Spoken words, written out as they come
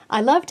I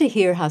love to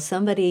hear how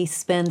somebody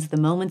spends the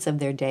moments of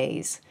their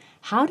days.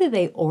 How do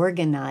they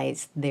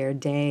organize their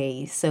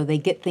day so they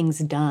get things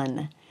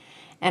done?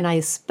 And I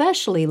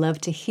especially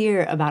love to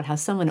hear about how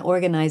someone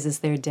organizes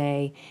their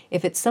day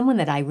if it's someone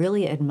that I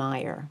really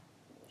admire.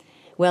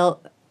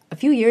 Well, a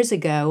few years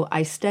ago,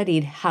 I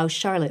studied how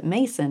Charlotte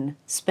Mason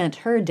spent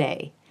her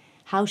day,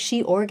 how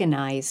she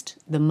organized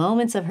the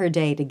moments of her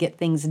day to get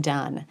things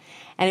done.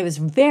 And it was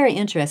very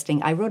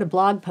interesting. I wrote a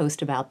blog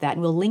post about that,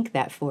 and we'll link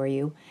that for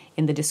you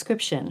in the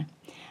description.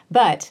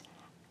 But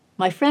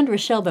my friend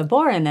Rochelle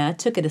Baborina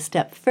took it a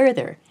step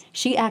further.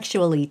 She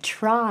actually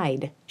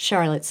tried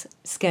Charlotte's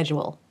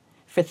schedule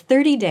for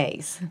 30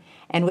 days.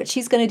 And what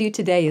she's going to do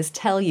today is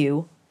tell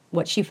you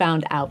what she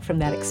found out from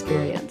that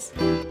experience.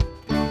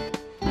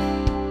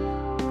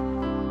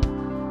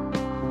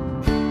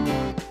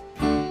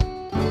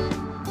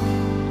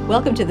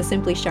 Welcome to the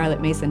Simply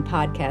Charlotte Mason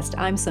podcast.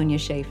 I'm Sonia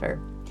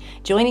Schaefer.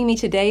 Joining me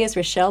today is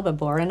Rochelle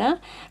Baborina.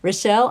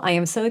 Rochelle, I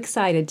am so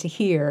excited to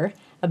hear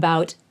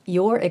about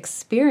your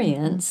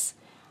experience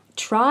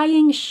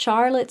trying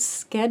Charlotte's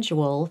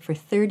schedule for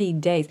 30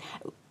 days.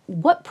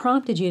 What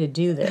prompted you to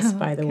do this,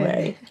 by the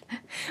way?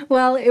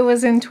 Well, it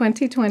was in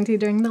 2020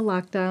 during the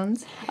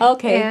lockdowns.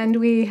 Okay. And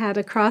we had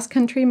a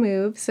cross-country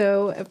move.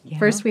 So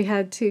first we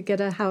had to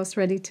get a house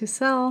ready to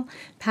sell,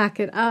 pack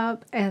it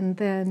up, and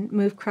then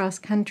move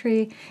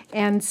cross-country.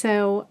 And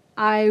so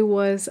I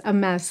was a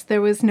mess.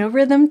 There was no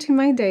rhythm to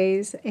my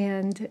days,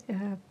 and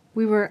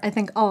we were, I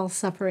think, all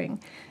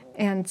suffering.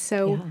 And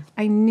so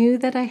I knew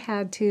that I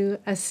had to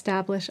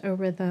establish a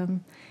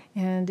rhythm.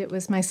 And it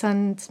was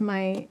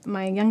my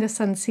youngest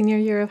son's senior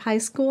year of high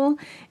school,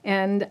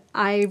 and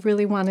I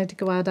really wanted to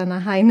go out on a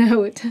high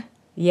note.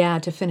 Yeah,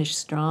 to finish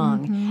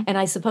strong. Mm-hmm. And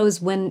I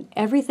suppose when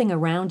everything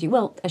around you,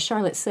 well, as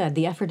Charlotte said,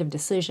 the effort of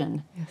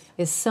decision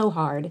is so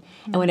hard.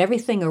 Mm-hmm. And when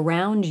everything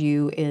around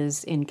you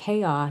is in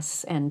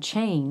chaos and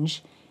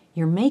change,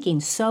 you're making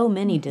so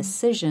many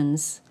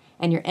decisions,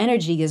 and your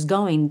energy is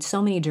going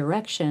so many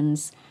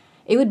directions,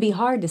 it would be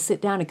hard to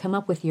sit down and come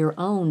up with your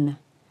own,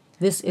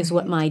 this is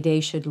what my day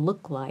should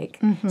look like.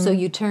 Mm-hmm. So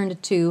you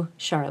turned to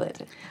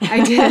Charlotte.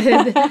 I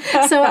did.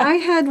 So I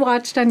had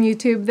watched on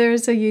YouTube,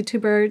 there's a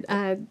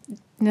YouTuber,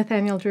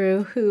 Nathaniel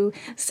Drew, who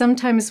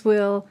sometimes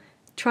will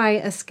try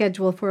a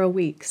schedule for a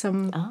week.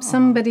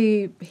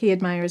 Somebody he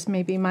admires,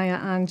 maybe Maya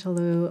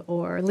Angelou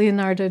or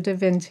Leonardo da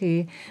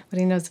Vinci, what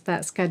he knows of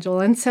that schedule.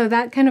 And so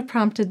that kind of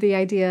prompted the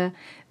idea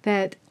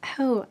that,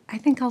 I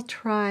think I'll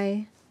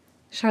try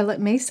Charlotte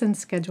Mason's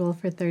schedule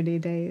for 30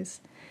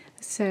 days.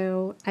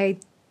 So I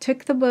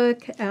took the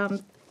book,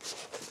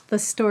 The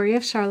Story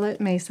of Charlotte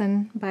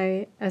Mason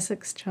by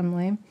Essex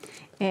Chumley,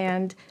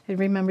 and I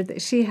remembered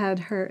that she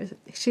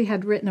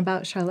had written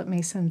about Charlotte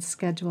Mason's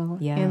schedule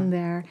in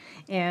there.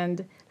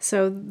 And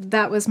so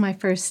that was my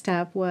first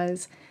step,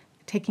 was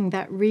taking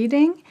that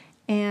reading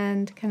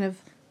and kind of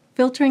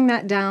filtering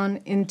that down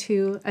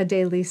into a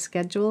daily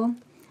schedule.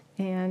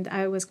 And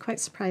I was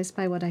quite surprised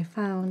by what I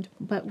found.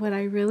 But what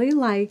I really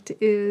liked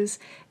is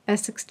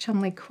Essex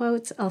Chumley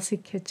quotes Elsie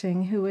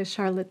Kitching, who was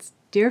Charlotte's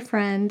dear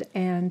friend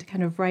and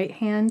kind of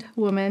right-hand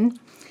woman.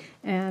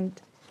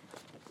 And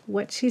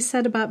what she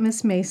said about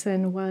Miss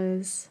Mason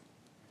was,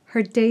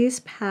 her days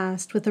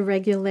passed with a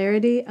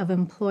regularity of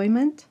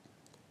employment,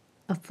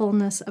 a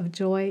fullness of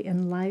joy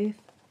in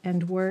life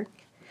and work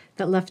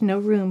that left no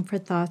room for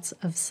thoughts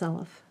of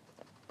self.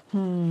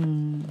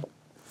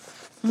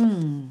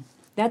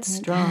 That's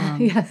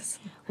strong. Yes.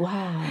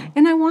 Wow.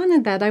 And I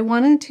wanted that. I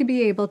wanted to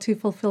be able to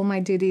fulfill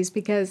my duties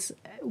because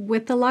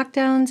with the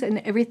lockdowns and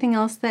everything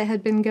else that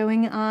had been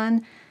going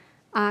on,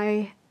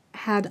 I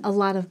had a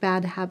lot of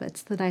bad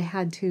habits that I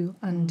had to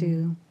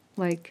undo,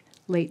 like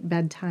late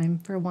bedtime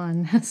for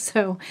one.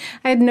 So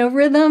I had no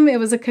rhythm. It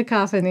was a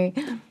cacophony.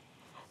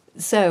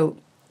 So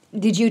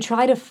did you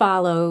try to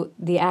follow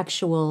the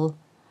actual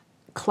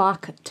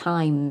clock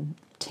time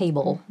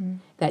table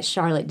that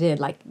Charlotte did,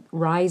 like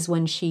rise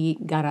when she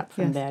got up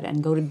from bed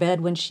and go to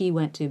bed when she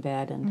went to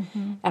bed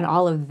and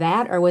all of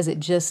that? Or was it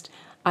just,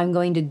 I'm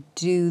going to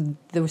do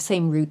the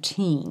same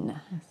routine?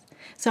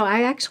 So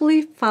I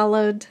actually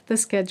followed the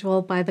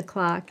schedule by the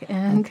clock.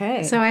 And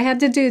so I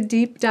had to do a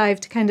deep dive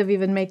to kind of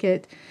even make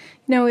it,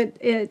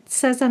 it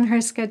says on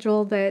her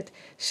schedule that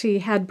she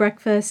had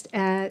breakfast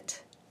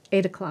at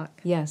 8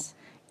 o'clock. Yes.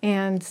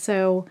 And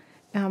so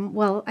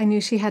I knew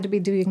she had to be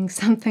doing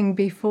something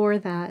before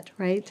that,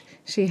 right?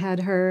 She had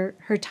her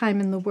time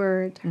in the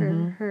Word,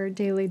 her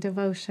daily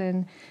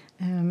devotion.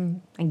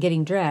 And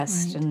getting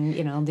dressed and,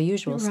 the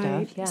usual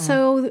stuff. Yeah.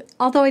 So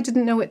although I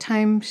didn't know what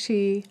time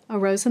she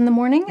arose in the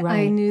morning,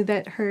 I knew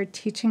that her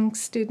teaching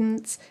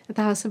students at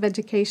the House of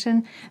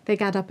Education, they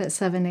got up at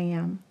 7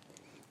 a.m.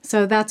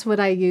 So that's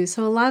what I used.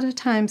 So a lot of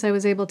times I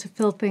was able to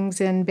fill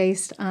things in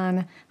based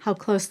on how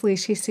closely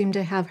she seemed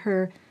to have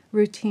her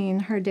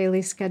routine, her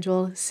daily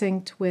schedule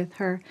synced with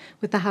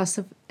the House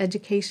of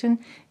Education,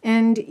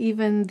 and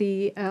even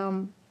the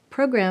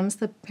programs,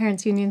 the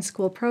Parents Union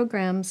School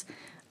programs.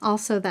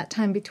 Also, that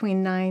time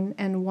between 9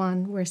 and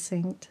 1 were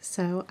synced.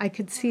 So I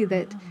could see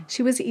that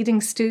she was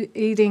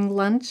eating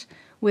lunch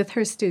with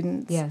her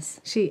students.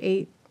 Yes. She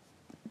ate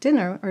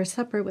dinner or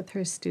supper with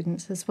her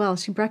students as well.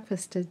 She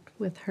breakfasted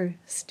with her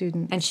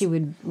students. And she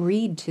would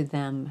read to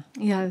them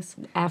Yes.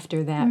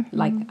 after that.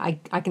 Like,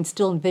 I can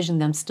still envision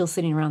them still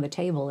sitting around the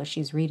table as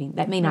she's reading.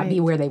 That may not be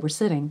where they were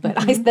sitting, but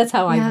that's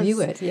how I view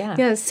it. Yeah.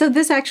 Yes. So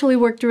this actually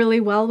worked really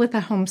well with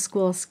a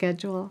homeschool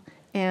schedule.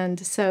 And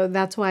so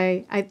that's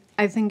why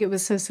I think it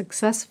was so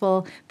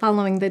successful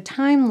following the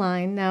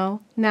timeline.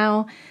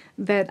 Now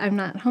that I'm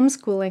not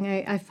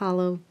homeschooling, I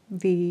follow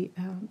the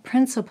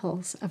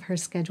principles of her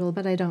schedule,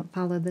 but I don't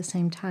follow the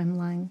same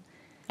timeline.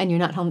 And you're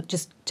not home,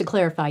 just to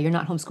clarify, you're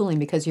not homeschooling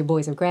because your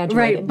boys have graduated.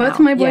 Right, both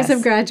now. my boys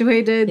have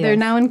graduated. Yes. They're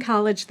now in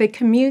college. They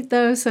commute,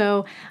 though,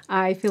 so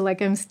I feel like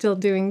I'm still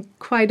doing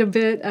quite a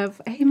bit of,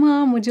 hey,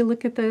 Mom, would you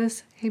look at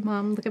this? Hey,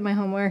 Mom, look at my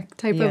homework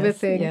type of a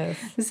thing. Yes.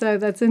 So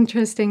that's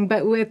interesting.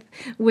 But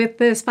with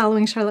this,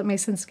 following Charlotte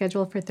Mason's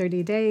schedule for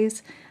 30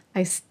 days,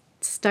 I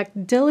stuck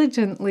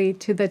diligently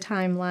to the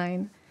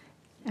timeline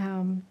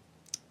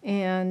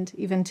and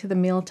even to the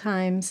meal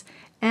times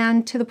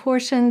and to the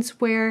portions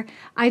where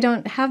I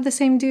don't have the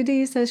same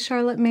duties as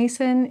Charlotte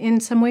Mason. In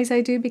some ways I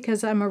do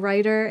because I'm a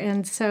writer,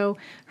 and so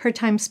her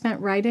time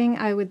spent writing,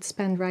 I would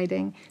spend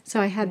writing.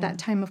 So I had that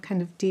time of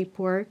kind of deep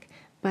work,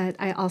 but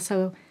I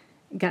also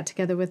got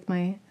together with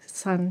my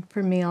son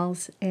for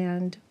meals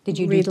and Did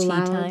you read do tea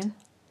aloud. time?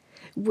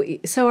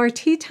 So our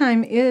tea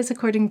time is,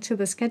 according to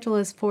the schedule,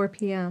 is 4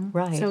 p.m.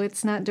 Right. So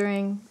it's not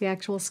during the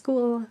actual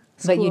school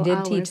But you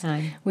did tea hours.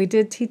 time. We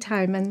did tea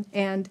time,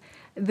 and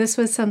this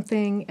was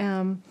something,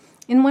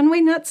 in one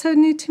way, not so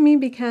new to me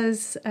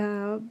because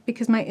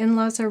my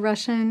in-laws are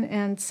Russian,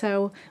 and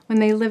so when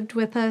they lived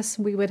with us,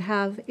 we would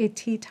have a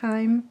tea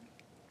time.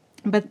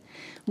 But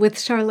with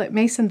Charlotte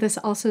Mason, this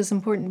also is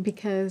important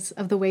because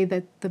of the way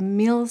that the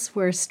meals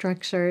were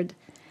structured.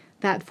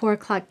 That 4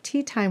 o'clock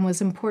tea time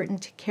was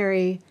important to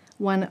carry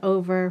one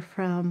over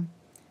from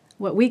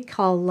what we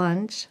call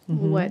lunch,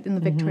 what in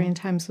the Victorian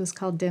times was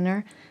called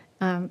dinner,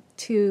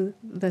 to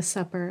the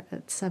supper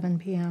at 7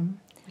 p.m.,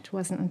 which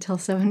wasn't until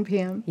 7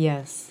 p.m.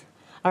 Yes.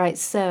 All right,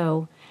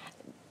 so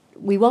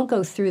we won't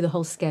go through the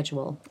whole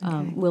schedule.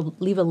 Okay. We'll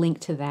leave a link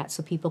to that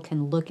so people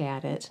can look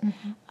at it.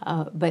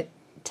 But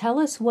tell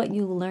us what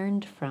you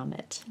learned from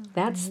it.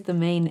 That's the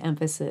main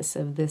emphasis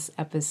of this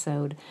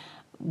episode.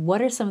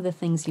 What are some of the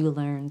things you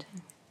learned?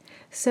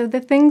 So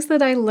the things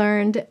that I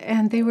learned,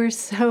 and they were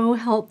so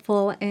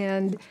helpful,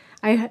 and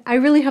I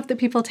really hope that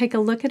people take a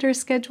look at her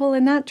schedule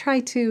and not try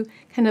to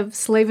kind of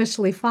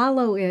slavishly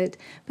follow it,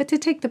 but to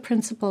take the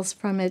principles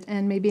from it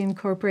and maybe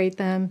incorporate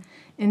them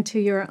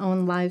into your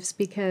own lives,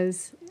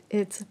 because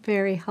it's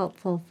very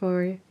helpful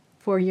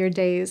for your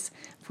days,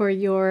 for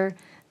your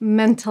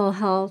mental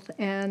health,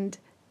 and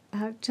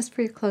just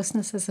for your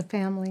closeness as a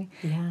family.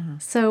 Yeah.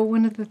 So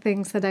one of the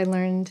things that I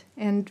learned,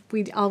 and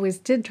we always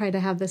did try to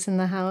have this in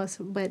the house,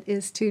 but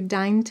is to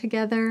dine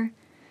together,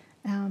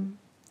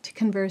 to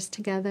converse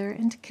together,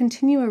 and to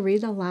continue a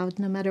read aloud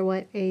no matter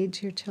what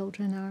age your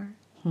children are.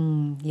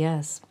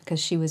 Yes, because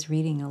she was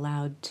reading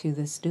aloud to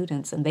the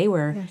students, and they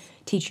were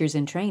teachers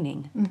in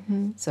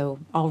training, so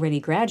already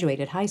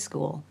graduated high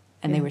school,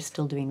 and they were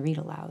still doing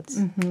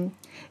read-alouds.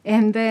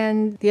 And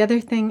then the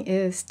other thing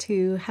is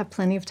to have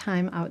plenty of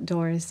time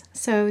outdoors.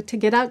 So to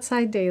get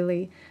outside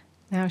daily.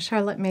 Now,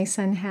 Charlotte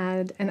Mason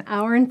had an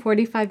hour and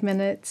 45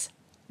 minutes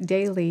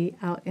daily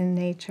out in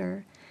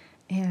nature.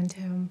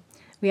 And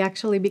we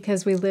actually,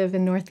 because we live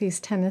in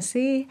Northeast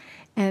Tennessee,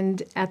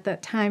 and at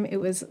that time it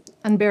was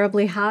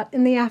unbearably hot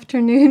in the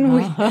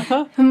afternoon.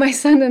 My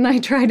son and I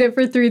tried it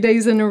for 3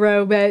 days in a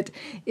row, but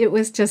it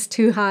was just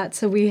too hot.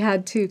 So we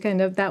had to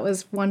that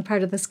was one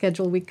part of the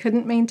schedule we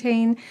couldn't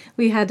maintain.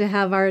 We had to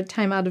have our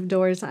time out of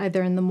doors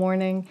either in the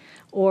morning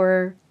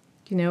or,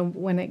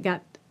 when it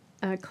got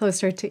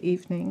closer to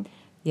evening.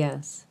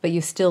 Yes, but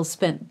you still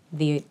spent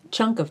the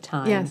chunk of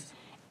time. Yes.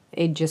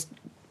 It just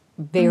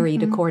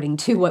varied according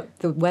to what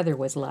the weather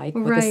was like,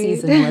 what the Right.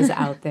 season was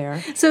out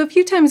there. So a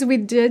few times we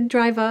did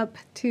drive up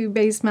to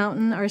Bays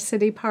Mountain, our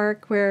city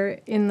park, where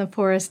in the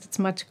forest it's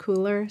much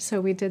cooler. So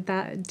we do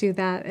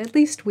that at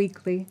least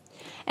weekly.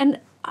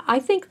 And I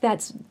think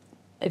that's,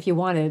 if you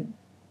want to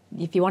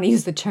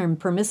use the term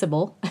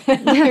permissible,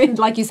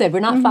 like you said,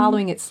 we're not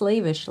following it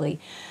slavishly.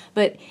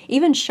 But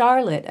even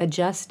Charlotte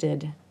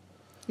adjusted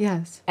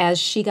Yes. as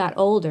she got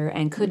older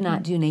and could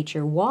not do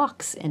nature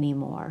walks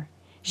anymore.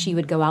 She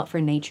would go out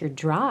for nature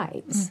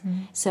drives.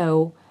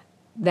 So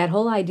that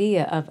whole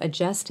idea of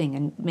adjusting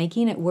and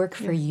making it work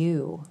for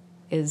you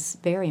is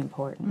very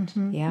important.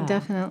 Yeah.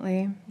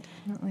 Definitely.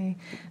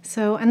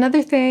 So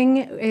another thing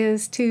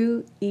is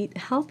to eat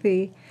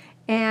healthy.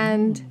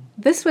 And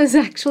this was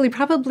actually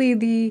probably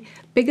the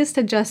biggest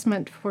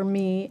adjustment for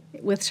me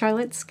with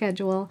Charlotte's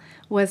schedule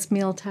was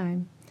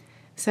mealtime.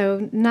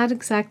 So not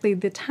exactly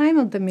the time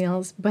of the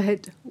meals,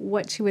 but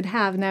what she would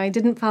have. Now, I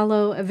didn't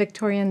follow a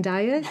Victorian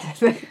diet.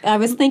 I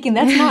was thinking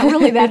that's not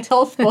really that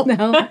healthful.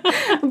 No.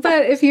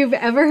 But if you've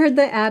ever heard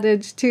the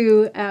adage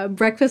to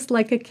breakfast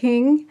like a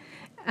king,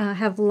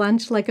 have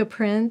lunch like a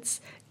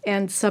prince,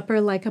 and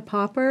supper like a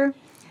pauper,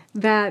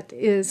 that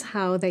is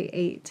how they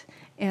ate.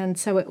 And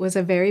so it was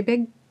a very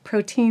big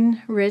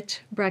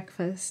protein-rich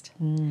breakfast.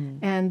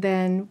 And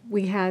then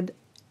we had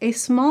a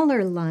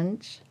smaller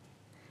lunch,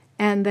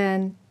 and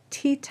then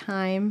tea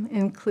time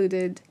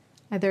included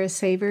either a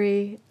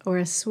savory or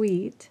a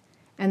sweet,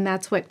 and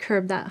that's what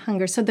curbed that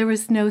hunger. So there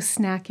was no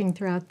snacking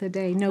throughout the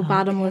day, no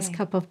bottomless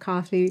cup of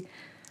coffee,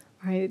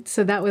 right?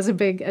 So that was a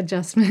big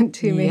adjustment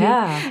to me.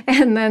 Yeah.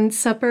 And then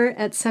supper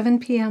at 7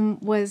 p.m.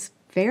 was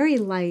very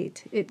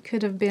light. It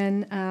could have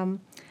been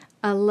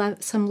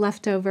some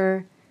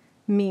leftover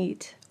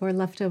meat or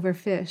leftover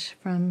fish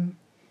from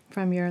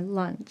your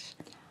lunch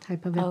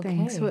type of a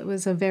thing. So it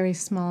was a very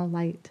small,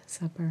 light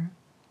supper.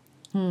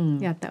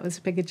 Yeah, that was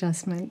a big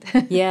adjustment.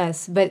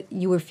 Yes, but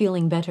you were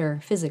feeling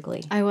better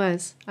physically. I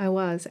was.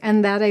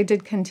 And that I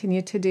did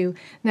continue to do.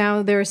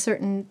 Now, there are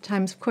certain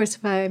times, of course,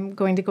 if I'm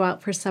going to go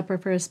out for supper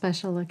for a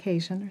special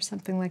occasion or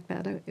something like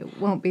that, it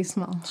won't be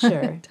small.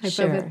 Sure, type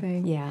of a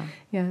thing. Yeah.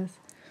 Yes.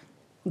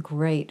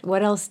 Great.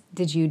 What else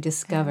did you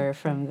discover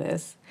from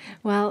this?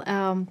 Well,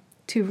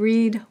 to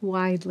read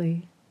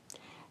widely.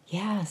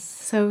 Yes.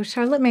 So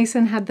Charlotte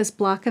Mason had this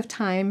block of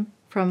time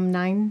from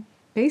 9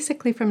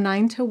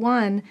 to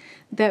 1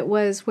 that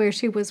was where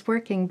she was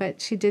working,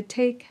 but she did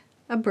take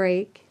a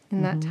break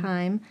in that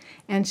time,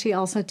 and she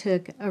also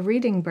took a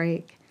reading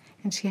break,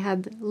 and she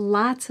had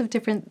lots of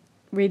different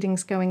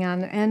readings going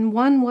on, and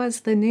one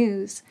was the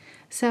news.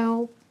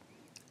 So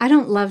I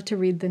don't love to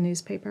read the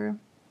newspaper.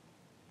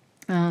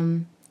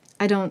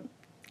 I don't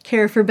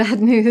care for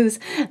bad news.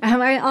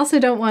 I also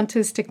don't want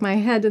to stick my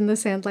head in the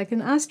sand like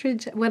an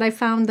ostrich. What I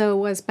found, though,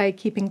 was by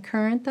keeping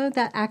current, though,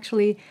 that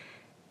actually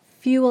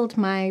fueled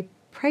my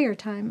prayer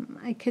time.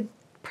 I could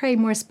pray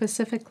more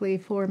specifically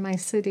for my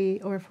city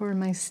or for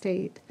my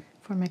state,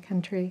 for my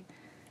country.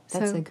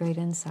 That's a great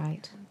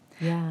insight.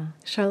 Yeah.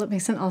 Charlotte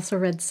Mason also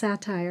read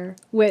satire,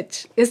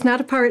 which is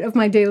not a part of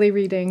my daily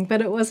reading,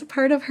 but it was a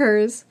part of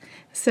hers.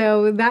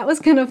 So that was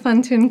kind of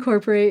fun to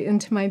incorporate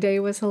into my day,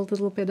 was a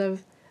little bit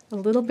of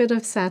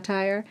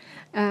satire.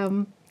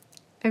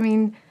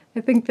 I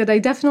think that I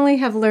definitely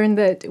have learned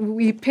that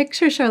we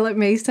picture Charlotte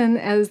Mason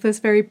as this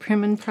very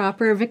prim and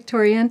proper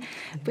Victorian,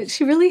 but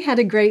she really had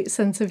a great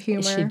sense of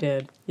humor. She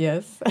did,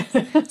 yes.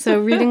 So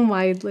reading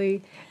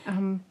widely.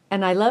 And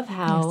I love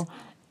how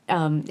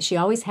she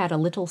always had a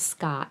little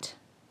Scott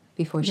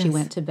before she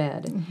went to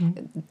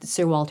bed.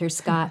 Sir Walter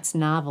Scott's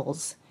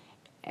novels.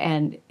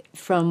 And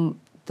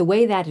from the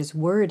way that is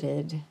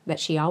worded, that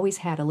she always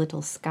had a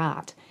little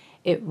Scott,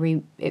 it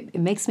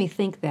makes me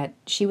think that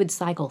she would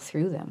cycle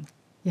through them.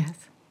 Yes.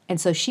 And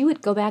so she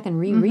would go back and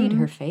reread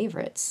her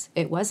favorites.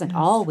 It wasn't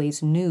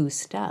always new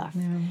stuff.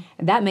 No.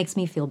 And that makes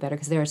me feel better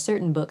because there are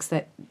certain books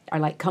that are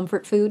like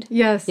comfort food.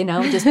 Yes. You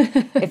know, just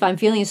if I'm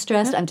feeling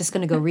stressed, I'm just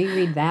going to go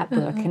reread that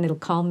book and it'll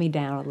calm me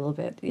down a little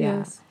bit. Yeah.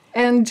 Yes.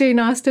 And Jane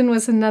Austen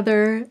was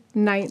another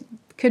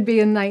could be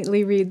a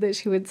nightly read that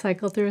she would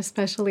cycle through,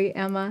 especially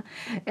Emma.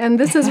 And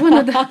this is one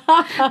of the,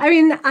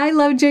 I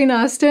love Jane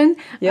Austen.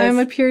 Yes. I'm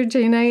a pure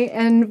Jane-ite.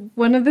 And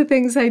one of the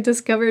things I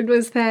discovered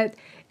was that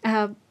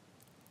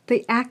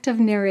the act of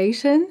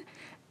narration,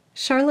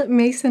 Charlotte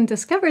Mason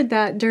discovered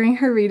that during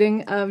her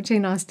reading of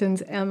Jane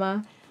Austen's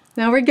Emma.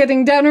 Now we're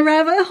getting down a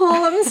rabbit hole,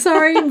 I'm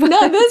sorry. But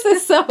no, this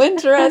is so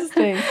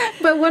interesting.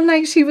 But one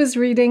night she was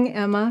reading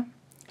Emma.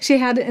 She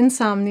had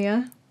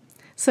insomnia,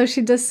 so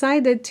she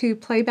decided to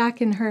play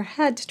back in her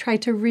head to try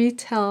to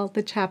retell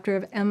the chapter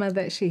of Emma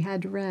that she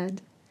had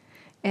read.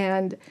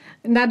 And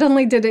not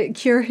only did it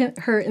cure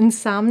her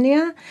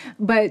insomnia,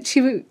 but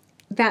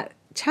that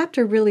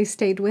chapter really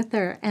stayed with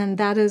her, and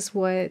that is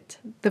what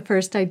the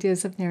first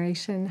ideas of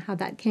narration, how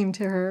that came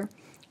to her,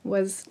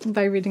 was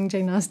by reading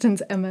Jane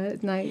Austen's Emma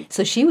at night.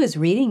 So she was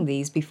reading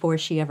these before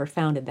she ever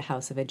founded the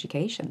House of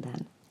Education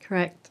then.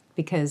 Correct.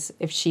 Because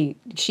if she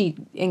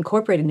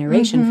incorporated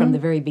narration from the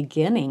very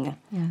beginning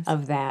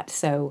of that,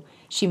 so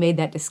she made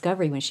that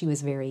discovery when she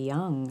was very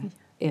young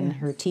in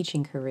her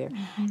teaching career.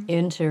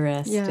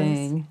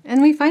 Interesting. Yes.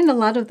 And we find a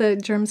lot of the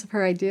germs of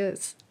her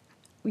ideas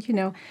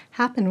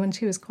happened when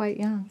she was quite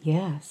young.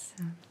 Yes.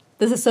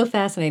 This is so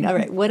fascinating. All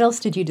right, what else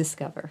did you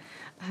discover?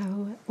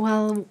 Oh,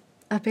 well,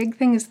 a big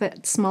thing is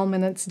that small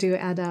minutes do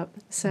add up.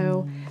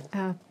 So,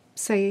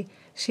 say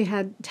she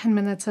had 10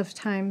 minutes of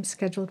time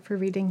scheduled for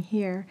reading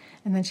here,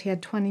 and then she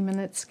had 20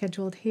 minutes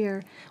scheduled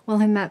here. Well,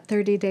 in that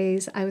 30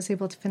 days, I was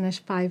able to finish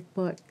 5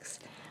 books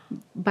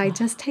by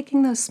just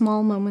taking those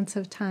small moments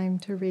of time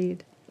to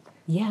read.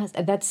 Yes,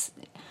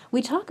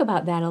 we talk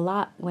about that a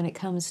lot when it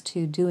comes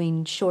to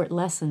doing short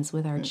lessons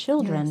with our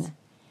children,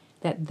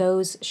 that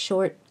those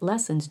short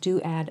lessons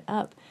do add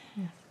up,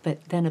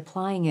 but then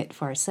applying it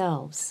for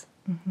ourselves.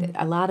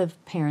 A lot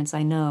of parents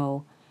I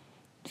know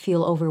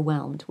feel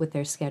overwhelmed with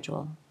their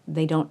schedule.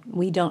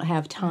 We don't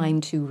have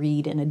time to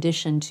read in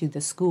addition to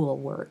the school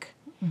work.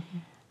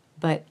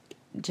 But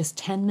just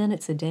 10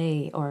 minutes a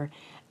day, or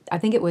I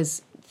think it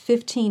was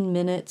 15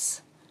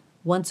 minutes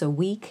once a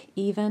week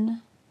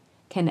even,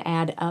 can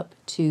add up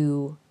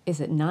to,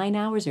 is it 9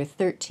 hours or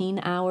 13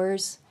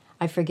 hours?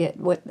 I forget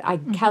what, I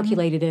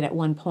calculated it at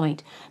one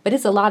point, but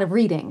it's a lot of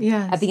reading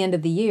Yes. at the end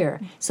of the year.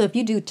 So if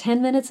you do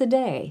 10 minutes a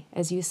day,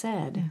 as you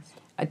said,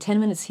 10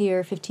 minutes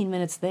here, 15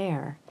 minutes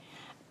there,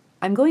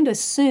 I'm going to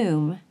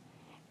assume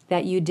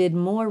that you did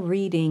more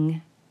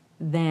reading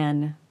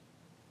than,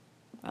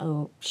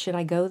 should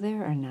I go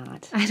there or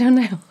not? I don't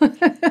know.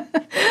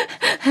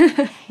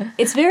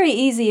 It's very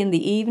easy in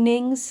the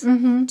evenings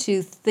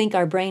to think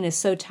our brain is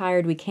so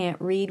tired we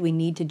can't read. We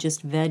need to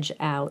just veg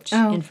out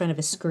in front of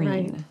a screen.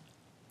 Right.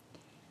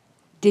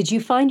 Did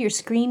you find your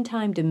screen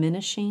time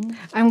diminishing?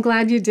 I'm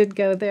glad you did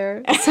go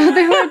there. So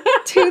there were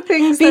two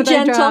things Be that I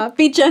gentle. dropped.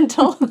 Be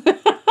gentle.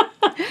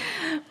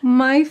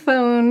 My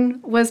phone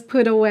was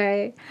put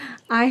away.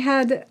 I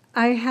had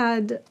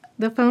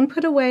the phone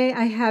put away.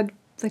 I had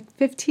like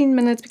 15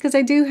 minutes because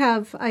I do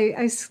have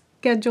I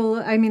schedule.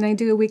 I mean, I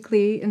do a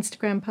weekly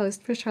Instagram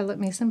post for Charlotte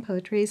Mason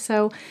Poetry.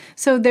 So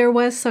there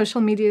was social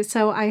media.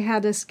 So I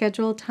had a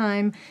scheduled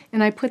time,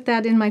 and I put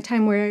that in my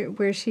time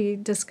where she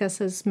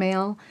discusses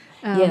mail.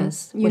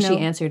 Yes, where she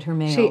answered her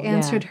mail. She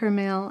answered her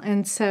mail,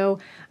 and so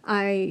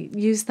I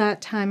used that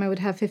time. I would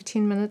have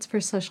 15 minutes for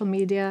social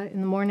media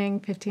in the morning,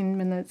 15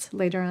 minutes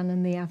later on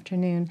in the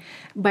afternoon.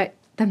 But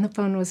then the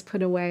phone was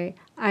put away.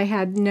 I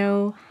had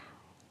no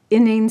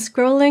inane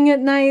scrolling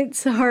at night,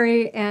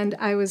 sorry, and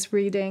I was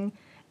reading.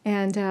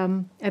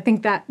 And I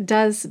think that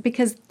does,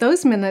 because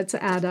those minutes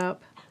add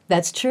up.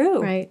 That's true.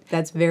 Right.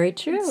 That's very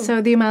true.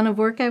 So the amount of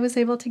work I was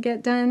able to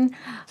get done,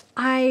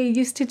 I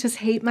used to just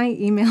hate my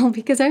email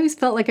because I always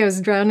felt like I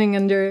was drowning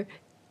under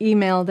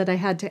email that I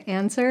had to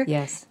answer.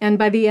 Yes. And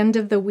by the end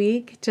of the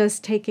week,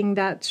 just taking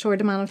that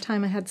short amount of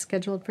time I had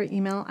scheduled for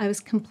email, I was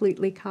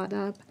completely caught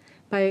up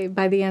by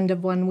the end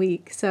of 1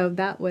 week. So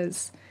that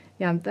was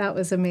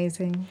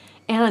amazing.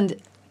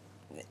 And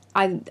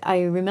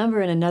I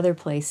remember in another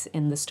place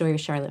in the story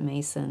of Charlotte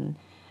Mason,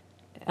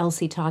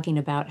 Elsie talking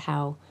about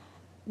how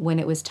when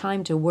it was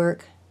time to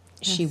work,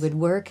 she would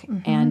work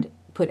and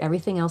put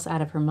everything else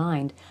out of her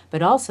mind.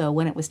 But also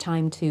when it was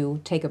time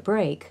to take a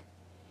break,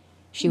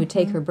 she would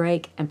take her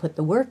break and put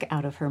the work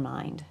out of her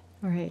mind.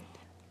 Right.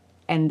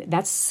 And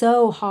that's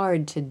so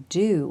hard to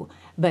do.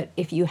 But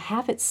if you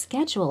have it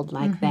scheduled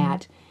like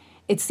that,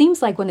 it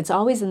seems like when it's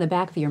always in the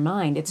back of your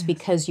mind, it's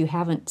because you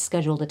haven't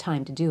scheduled a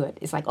time to do it.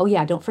 It's like, oh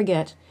yeah, don't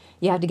forget.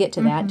 You have to get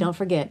to that. Don't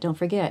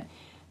forget.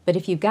 But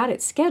if you've got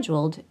it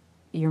scheduled,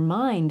 your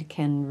mind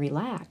can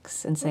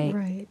relax and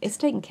say, it's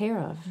taken care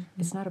of.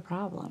 It's not a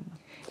problem.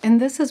 And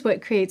this is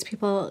what creates,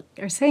 people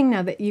are saying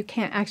now that you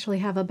can't actually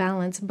have a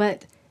balance,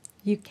 but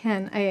you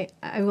can.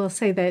 I will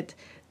say that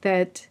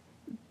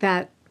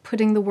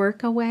putting the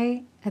work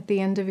away at the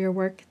end of your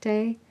work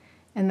day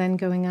and then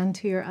going on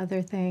to your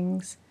other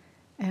things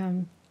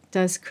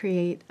does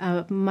create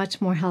a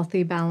much more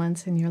healthy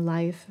balance in your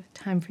life,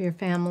 time for your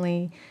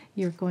family.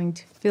 You're going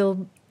to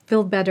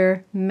feel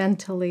better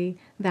mentally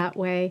that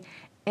way.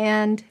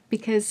 And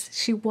because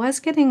she was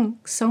getting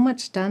so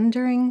much done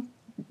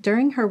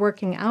during her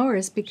working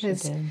hours,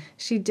 because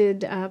she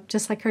did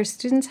just like her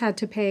students had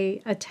to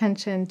pay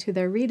attention to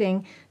their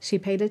reading, she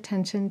paid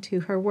attention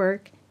to her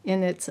work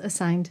in its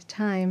assigned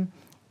time.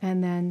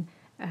 And then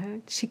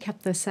she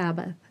kept the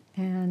Sabbath,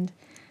 and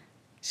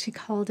she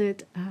called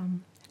it, I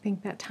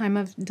think, that time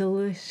of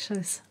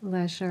delicious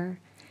leisure.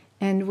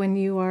 And when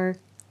you are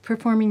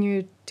performing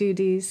your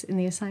duties in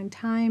the assigned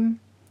time,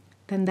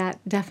 then that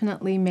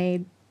definitely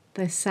made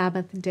the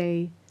Sabbath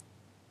day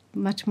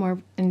much more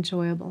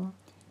enjoyable,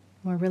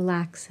 more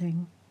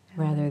relaxing.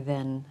 Rather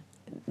than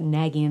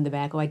nagging in the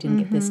back, I didn't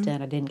get this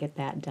done, I didn't get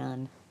that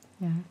done.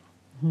 Yeah.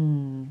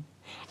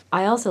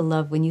 I also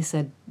love when you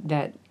said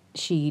that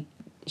she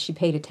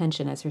paid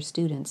attention as her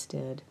students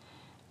did.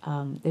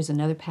 There's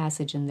another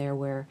passage in there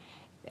where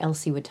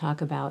Elsie would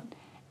talk about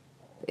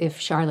if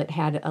Charlotte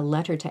had a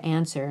letter to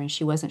answer and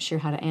she wasn't sure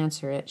how to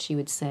answer it, she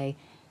would say,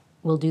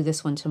 we'll do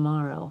this one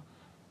tomorrow.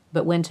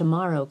 But when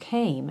tomorrow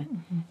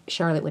came,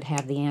 Charlotte would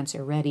have the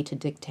answer ready to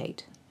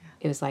dictate.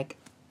 It was like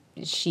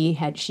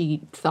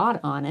she thought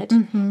on it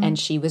and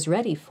she was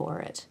ready for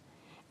it.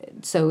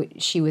 So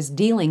she was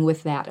dealing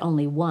with that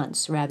only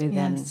once rather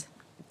than,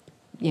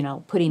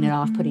 putting it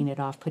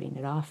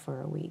off for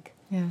a week.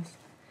 Yes.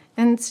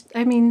 And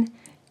I mean,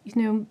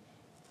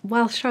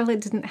 while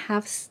Charlotte didn't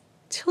have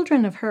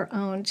children of her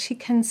own, she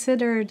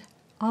considered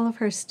all of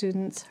her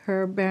students,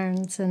 her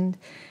bairns and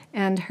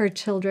her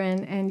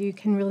children, and you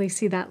can really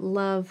see that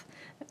love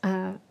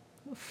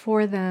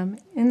for them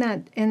in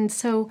that. And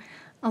so,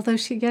 although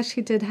she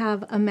did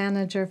have a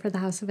manager for the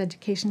House of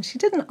Education, she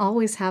didn't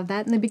always have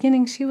that. In the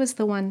beginning, she was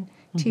the one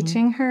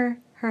teaching her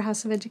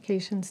House of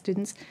Education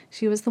students.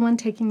 She was the one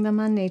taking them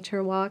on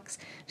nature walks.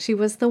 She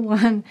was the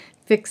one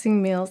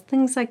fixing meals,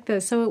 things like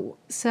this.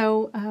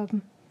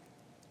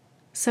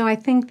 So I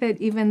think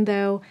that even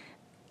though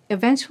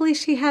eventually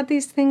she had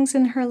these things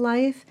in her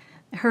life,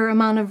 her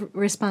amount of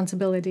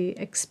responsibility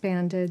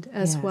expanded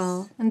as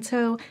well. And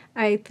so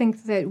I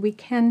think that we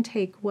can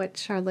take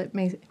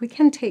we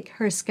can take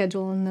her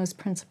schedule and those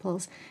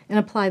principles and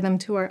apply them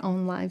to our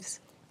own lives.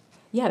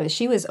 Yeah,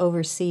 she was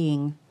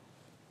overseeing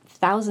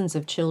thousands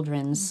of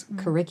children's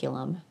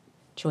curriculum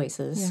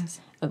choices, Yes.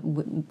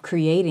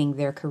 creating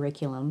their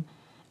curriculum.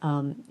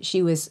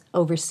 She was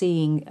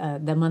overseeing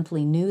the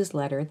monthly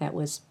newsletter that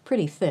was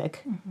pretty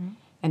thick,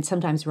 and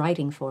sometimes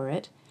writing for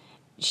it.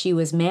 She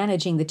was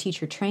managing the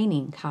teacher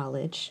training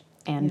college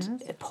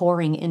and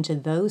pouring into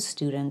those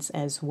students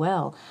as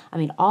well. I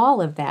mean,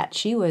 all of that.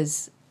 She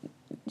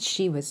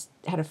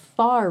had a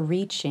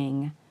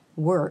far-reaching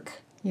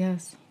work.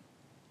 Yes.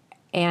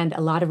 And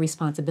a lot of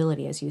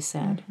responsibility, as you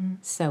said.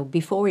 So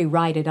before we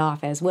write it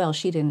off as, well,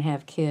 she didn't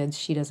have kids,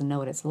 she doesn't know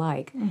what it's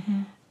like.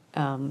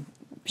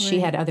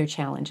 She had other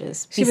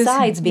challenges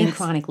besides being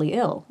chronically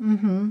ill.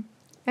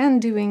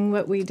 And doing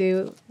what we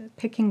do,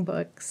 picking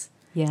books.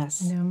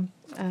 Yes. You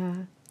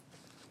know,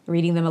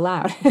 reading them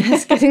aloud.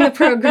 just getting the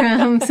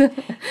programs.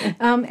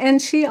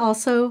 And she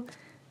also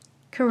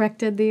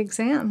corrected the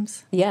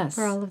exams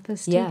for all of the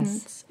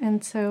students.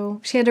 And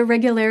so she had a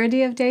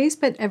regularity of days,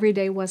 but every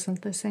day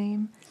wasn't the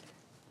same.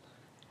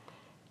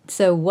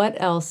 So what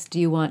else do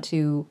you want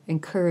to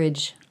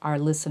encourage our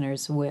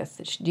listeners with?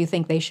 Do you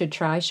think they should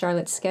try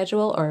Charlotte's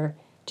schedule, or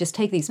just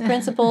take these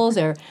principles,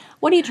 or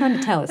what are you trying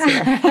to tell us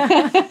here?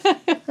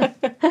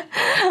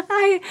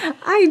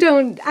 I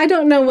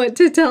don't know what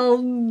to tell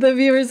the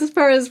viewers as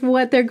far as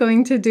what they're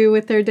going to do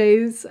with their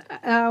days,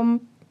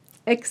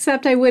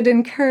 except I would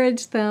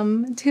encourage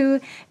them to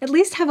at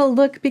least have a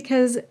look,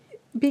 because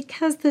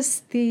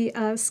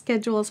the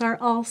schedules are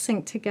all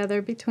synced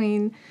together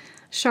between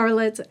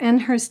Charlotte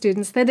and her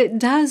students, that it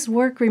does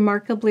work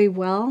remarkably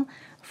well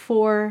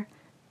for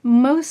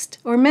most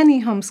or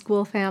many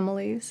homeschool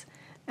families.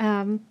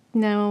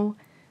 Now,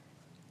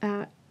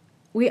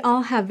 we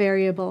all have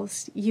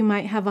variables. You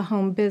might have a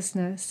home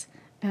business.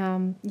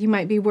 You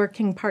might be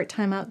working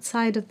part-time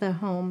outside of the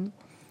home.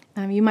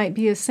 You might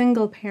be a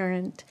single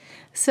parent.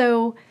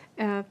 So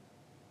I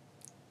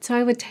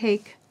would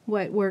take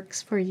what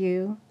works for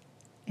you,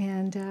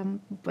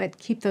 but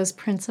keep those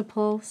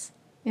principles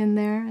in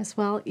there as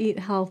well. Eat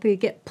healthy,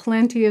 get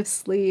plenty of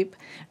sleep,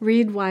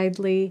 read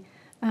widely.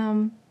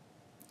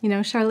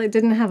 Charlotte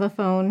didn't have a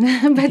phone,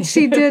 but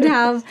she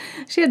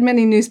had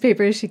many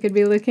newspapers she could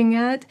be looking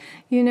at,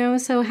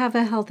 so have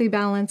a healthy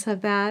balance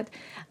of that.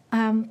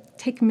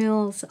 Take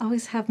meals,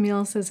 always have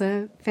meals as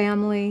a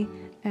family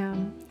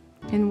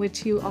in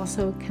which you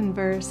also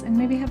converse, and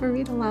maybe have a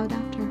read aloud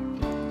after.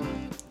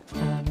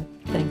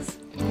 Thanks.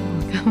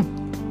 You're welcome.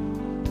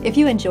 If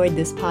you enjoyed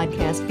this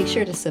podcast, be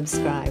sure to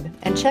subscribe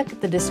and check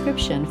the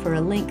description for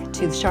a link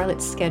to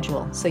Charlotte's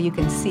schedule so you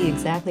can see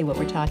exactly what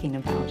we're talking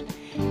about.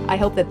 I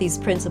hope that these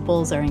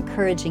principles are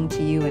encouraging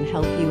to you and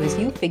help you as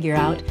you figure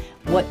out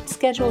what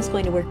schedule is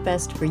going to work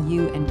best for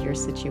you and your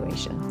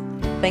situation.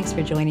 Thanks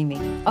for joining me.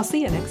 I'll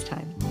see you next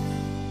time.